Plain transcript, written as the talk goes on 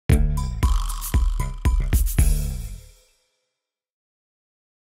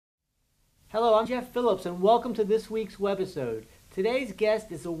Hello, I'm Jeff Phillips, and welcome to this week's Webisode. Today's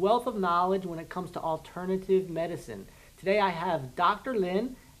guest is a wealth of knowledge when it comes to alternative medicine. Today I have Dr.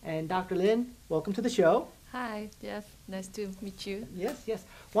 Lynn, and Dr. Lynn, welcome to the show. Hi, Jeff. Nice to meet you. Yes.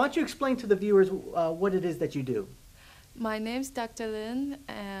 Why don't you explain to the viewers what it is that you do? My name's Dr. Lin.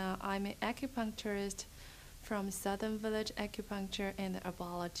 I'm an acupuncturist from Southern Village Acupuncture and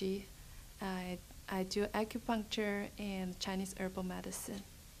Herbology. I do acupuncture and Chinese herbal medicine.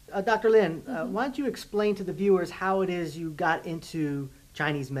 Dr. Lin, why don't you explain to the viewers how it is you got into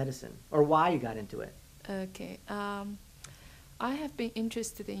Chinese medicine, or why you got into it? Okay. I have been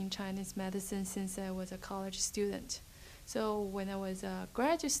interested in Chinese medicine since I was a college student. So when I was a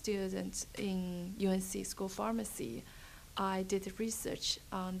graduate student in UNC School of Pharmacy, I did research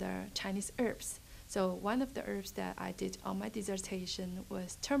on the Chinese herbs. So one of the herbs that I did on my dissertation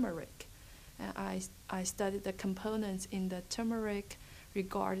was turmeric. I studied the components in the turmeric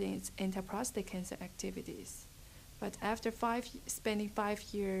regarding its anti-prostate cancer activities. But after spending 5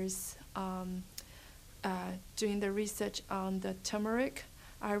 years doing the research on the turmeric,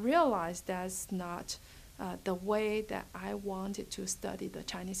 I realized that's not the way that I wanted to study the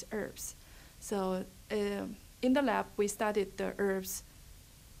Chinese herbs. So in the lab, we studied the herbs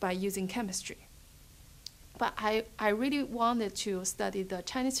by using chemistry. But I really wanted to study the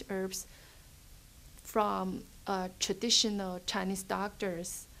Chinese herbs from a traditional Chinese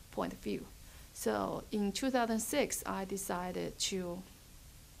doctor's point of view. So in 2006, I decided to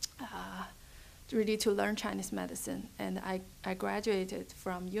really to learn Chinese medicine, and I graduated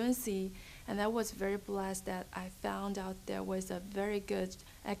from UNC, and I was very blessed that I found out there was a very good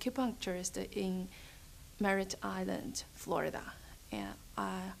acupuncturist in Merritt Island, Florida, and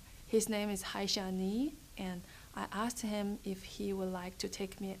his name is Hai Xiani, and I asked him if he would like to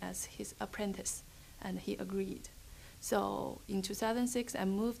take me as his apprentice, and he agreed. So in 2006, I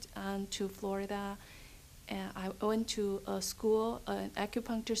moved on to Florida, and I went to a school, an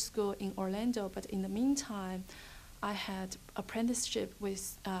acupuncture school in Orlando, but in the meantime, I had apprenticeship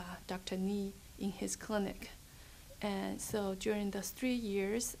with Dr. Ni in his clinic. And so during those 3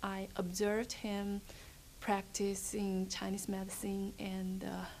 years, I observed him practicing Chinese medicine, and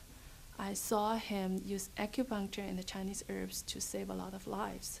I saw him use acupuncture and the Chinese herbs to save a lot of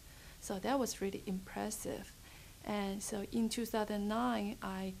lives. So that was really impressive. And so in 2009,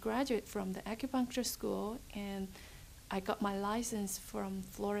 I graduated from the acupuncture school, and I got my license from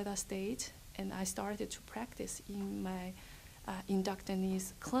Florida State, and I started to practice in Dr.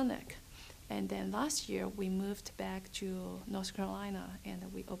 Ni's clinic. And then last year, we moved back to North Carolina,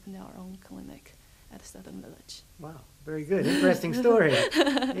 and we opened our own clinic at Southern Village. Wow, very good. Interesting story.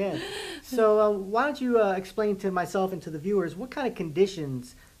 Yeah. So why don't you explain to myself and to the viewers what kind of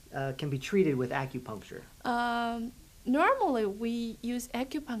conditions can be treated with acupuncture? Normally, we use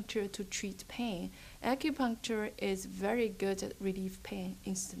acupuncture to treat pain. Acupuncture is very good at relieve pain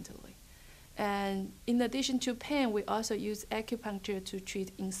instantly. And in addition to pain, we also use acupuncture to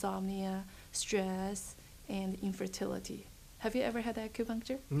treat insomnia, stress, and infertility. Have you ever had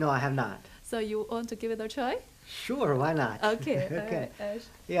acupuncture? No, I have not. So you want to give it a try? Sure, why not? Okay. Okay.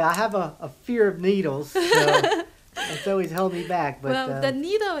 Yeah, I have a fear of needles, so it's always held me back. But well, the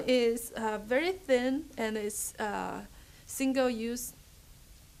needle is very thin, and it's single-use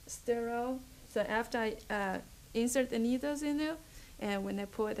sterile. So after I insert the needles in it, and when I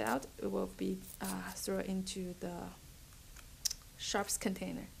pull it out, it will be thrown into the sharps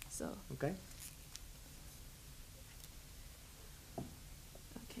container. So okay.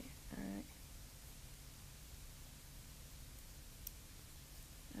 Okay. All right.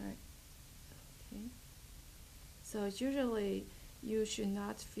 All right. Okay. So usually you should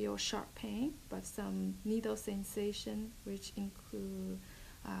not feel sharp pain, but some needle sensation, which include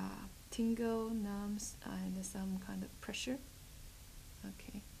tingle, numbs, and some kind of pressure.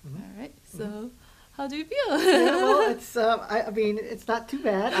 Okay. Mm-hmm. All right. So how do you feel? Yeah, well, it's I mean, it's not too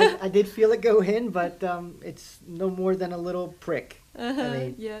bad. I did feel it go in, but it's no more than a little prick. I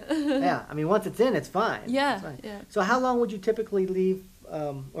mean, yeah. yeah. I mean, once it's in, it's fine. Yeah. It's fine. Yeah. So how long would you typically leave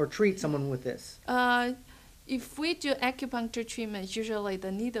or treat someone with this? If we do acupuncture treatment, usually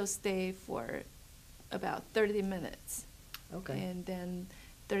the needles stay for about 30 minutes. Okay. And then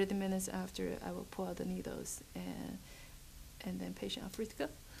 30 minutes after, I will pull out the needles, and then patient are free to go.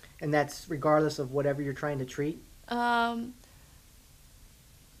 And that's regardless of whatever you're trying to treat?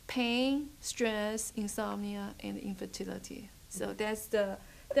 Pain, stress, insomnia, and infertility. So that's the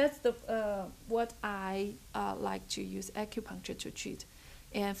what I like to use acupuncture to treat.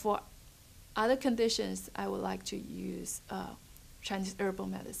 And for other conditions, I would like to use Chinese herbal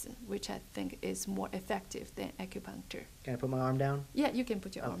medicine, which I think is more effective than acupuncture. Can I put my arm down? Yeah, you can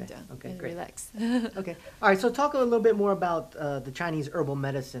put your arm down and great. relax. Okay. All right. So talk a little bit more about the Chinese herbal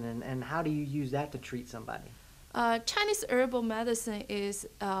medicine and how do you use that to treat somebody? Chinese herbal medicine is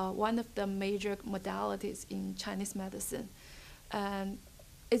one of the major modalities in Chinese medicine. And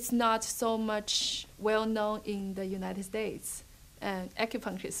it's not so much well known in the United States. And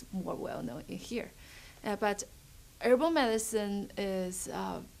acupuncture is more well known in here. But herbal medicine is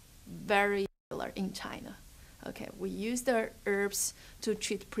very popular in China. Okay, we use the herbs to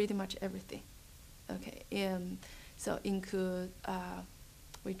treat pretty much everything. Okay, so include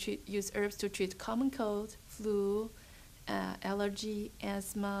use herbs to treat common cold, flu, allergy,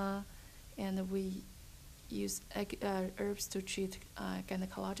 asthma, and we use herbs to treat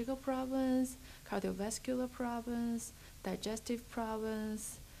gynecological problems, cardiovascular problems, digestive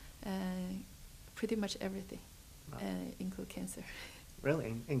problems, and pretty much everything. Wow. Include cancer.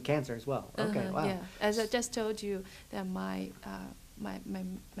 Really? And cancer as well? Okay, wow. Yeah, as I just told you, that my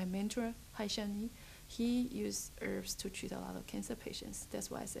mentor, Hai Shanyi, he used herbs to treat a lot of cancer patients. That's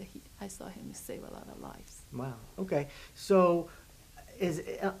why I said I saw him save a lot of lives. Wow, okay. So is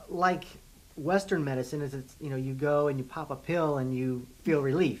it, like Western medicine, is it, you go and you pop a pill and you feel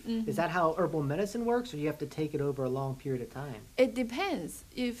relief. Mm-hmm. Is that how herbal medicine works, or do you have to take it over a long period of time? It depends.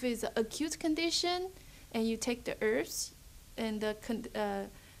 If it's an acute condition and you take the herbs and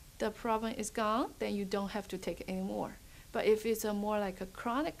the problem is gone, then you don't have to take it anymore. But if it's a more like a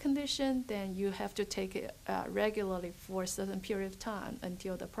chronic condition, then you have to take it regularly for a certain period of time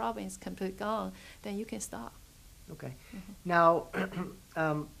until the problem is completely gone. Then you can stop. Okay. Mm-hmm. Now,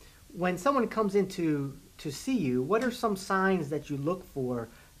 when someone comes in to see you, what are some signs that you look for?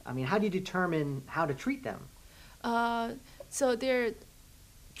 I mean, how do you determine how to treat them? So there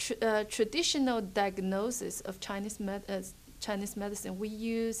are traditional diagnosis of Chinese medicine. We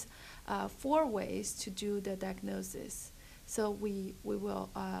use 4 ways to do the diagnosis. So we will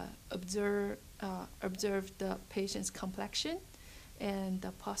observe the patient's complexion and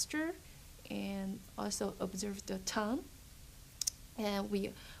the posture, and also observe the tongue. And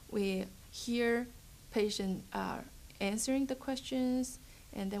we hear patient answering the questions,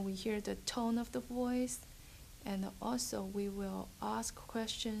 and then we hear the tone of the voice, and also we will ask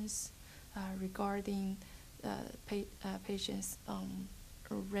questions regarding patient's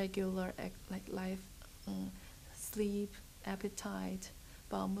regular life, sleep, appetite,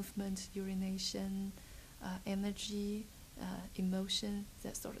 bowel movement, urination, energy, emotion,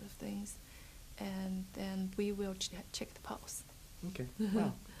 that sort of things. And then we will check the pulse. Okay,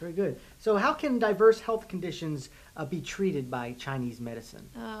 wow, very good. So how can diverse health conditions be treated by Chinese medicine?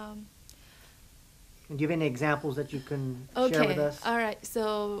 And do you have any examples that you can share with us? All right.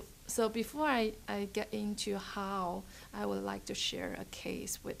 So before I get into how, I would like to share a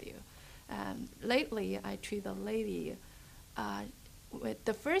case with you. Lately, I treated a lady.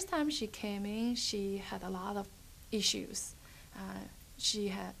 The first time she came in, she had a lot of issues. She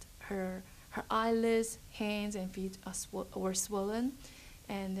had her eyelids, hands, and feet were swollen,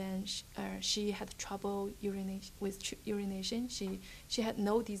 and then she had trouble urination. She had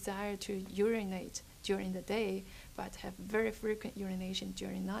no desire to urinate during the day, but have very frequent urination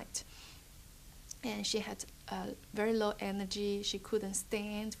during night. And she had very low energy. She couldn't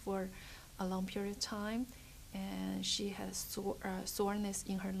stand for a long period of time, and she had soreness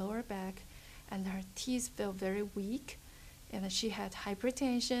in her lower back, and her teeth felt very weak. And she had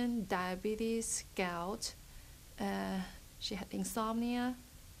hypertension, diabetes, gout. She had insomnia.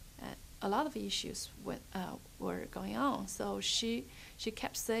 A lot of issues were going on. So she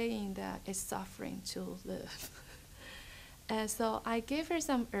kept saying that it's suffering to live. And so I gave her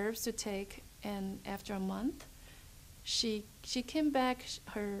some herbs to take, and after a month, she came back.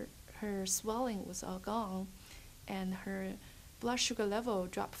 Her swelling was all gone, and her blood sugar level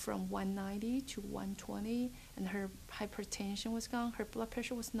dropped from 190 to 120, and her hypertension was gone. Her blood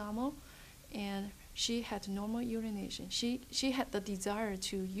pressure was normal, and she had normal urination. She had the desire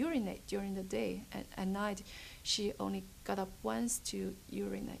to urinate during the day. At night, she only got up once to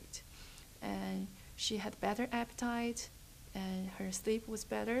urinate. And she had better appetite, and her sleep was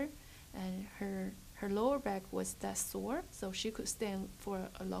better, and her lower back was less sore, so she could stand for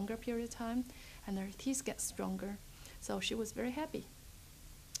a longer period of time, and her teeth got stronger. So she was very happy.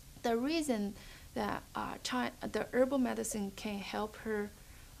 The reason that the herbal medicine can help her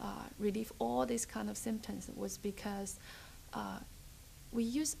relieve all these kind of symptoms was because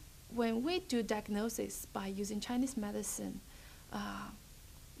when we do diagnosis by using Chinese medicine,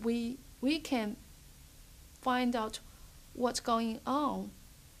 we can find out what's going on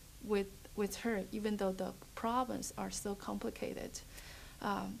with with her, even though the problems are so complicated.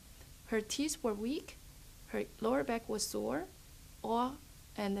 Her teeth were weak, her lower back was sore,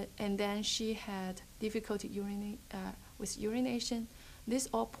 and then she had difficulty with urination. This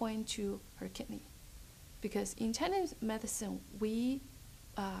all point to her kidney, because in Chinese medicine we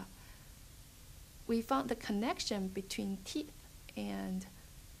found the connection between teeth and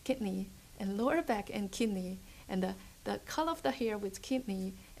kidney, and lower back and kidney, and the color of the hair with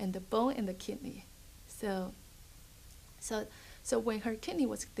kidney, and the bone and the kidney. So when her kidney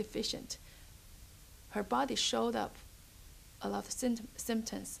was deficient, her body showed up a lot of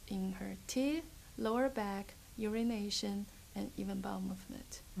symptoms in her teeth, lower back, urination, and even bowel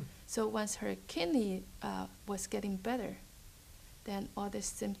movement. So once her kidney was getting better, then all this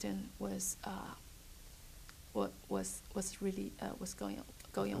symptom was really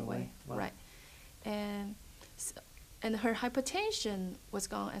going away. Wow. Right, and her hypertension was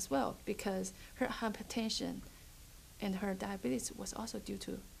gone as well, because her hypertension and her diabetes was also due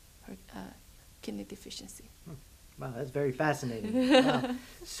to her kidney deficiency. Wow, that's very fascinating. Wow.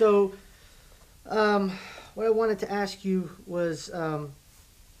 So, what I wanted to ask you was,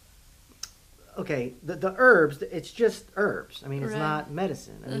 okay, the herbs, it's just herbs. I mean, it's not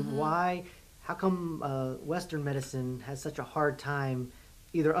medicine. I mean, how come Western medicine has such a hard time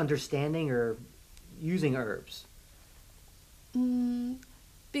either understanding or using herbs?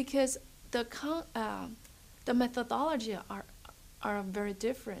 Because the methodology are very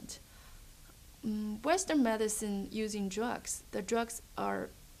different. Western medicine using drugs, the drugs are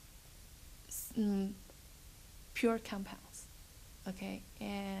pure compounds, okay,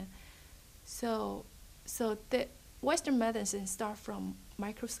 and so the Western medicine start from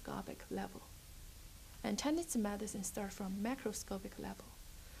microscopic level, and Chinese medicine start from macroscopic level.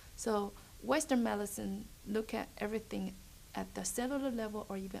 So Western medicine look at everything at the cellular level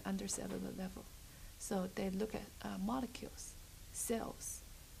or even under cellular level. So they look at molecules, cells,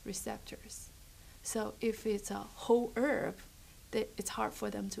 receptors. So if it's a whole herb, it's hard for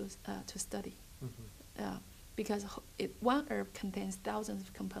them to study, because one herb contains thousands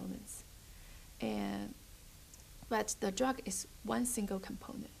of components, but the drug is one single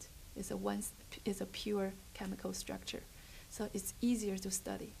component. It's a pure chemical structure, so it's easier to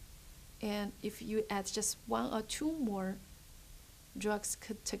study. And if you add just one or two more drugs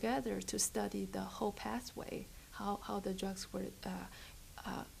together to study the whole pathway, how the drugs were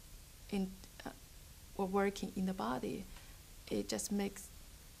working in the body, it just makes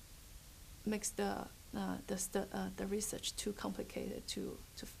the research too complicated to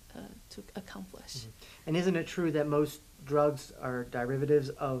accomplish. And isn't it true that most drugs are derivatives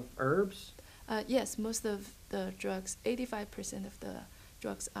of herbs? Yes, most of the drugs, 85% of the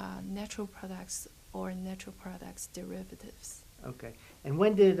drugs are natural products or natural products derivatives. Okay. And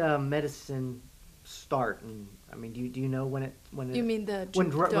when did medicine start? And I mean, do you know when it? You mean when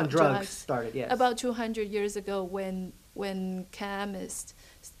drugs started? Yes. About 200 years ago, when chemists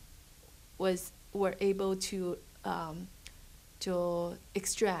were able to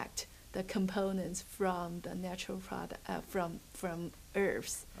extract the components from the natural product from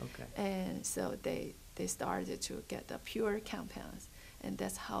herbs. Okay. And so they started to get the pure compounds, and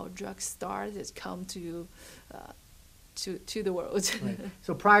that's how drugs started to come to the world. Right.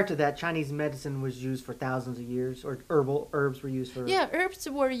 So prior to that, Chinese medicine was used for thousands of years, or herbs were used for... Yeah, herbs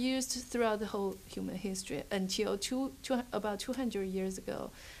were used throughout the whole human history until about 200 years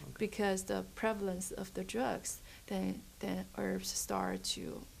ago. Okay. Because the prevalence of the drugs, then herbs start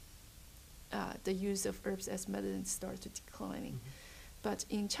to, the use of herbs as medicine started to declining. But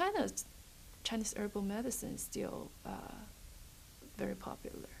in China, Chinese herbal medicine is still very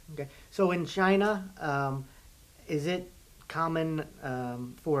popular. Okay, so in China, is it common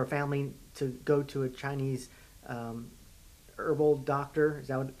for a family to go to a Chinese herbal doctor? Is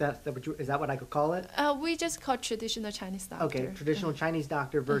that what I could call it? We just call traditional Chinese doctor. Okay, traditional Chinese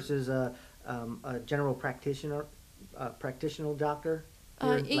doctor versus a general practitioner doctor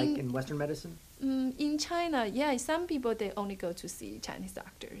here, like in Western medicine? In China, yeah, some people they only go to see Chinese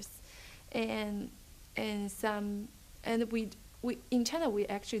doctors, and we in China we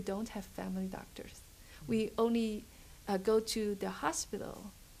actually don't have family doctors. We only go to the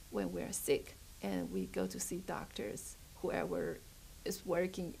hospital when we are sick, and we go to see doctors, whoever is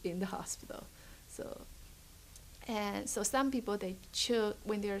working in the hospital. So some people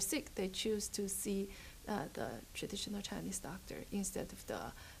when they are sick, they choose to see the traditional Chinese doctor instead of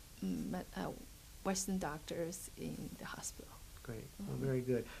the Western doctors in the hospital. Great. Well, very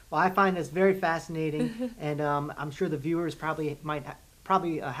good. Well, I find this very fascinating, and I'm sure the viewers probably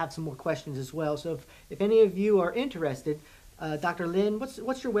have some more questions as well. So if any of you are interested, Dr. Lynn,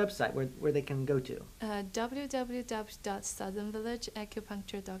 what's your website where they can go to?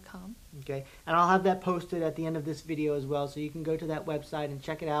 www.southernvillageacupuncture.com. Okay, and I'll have that posted at the end of this video as well, so you can go to that website and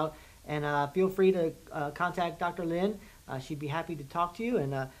check it out. And feel free to contact Dr. Lynn. She'd be happy to talk to you.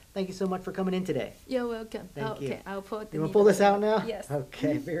 And thank you so much for coming in today. You're welcome. Thank you. Okay, I'll pull the You want to pull this out now? Yes.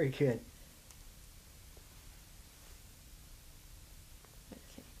 Okay, very good.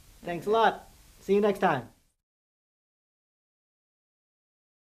 Okay. Thanks a lot. See you next time.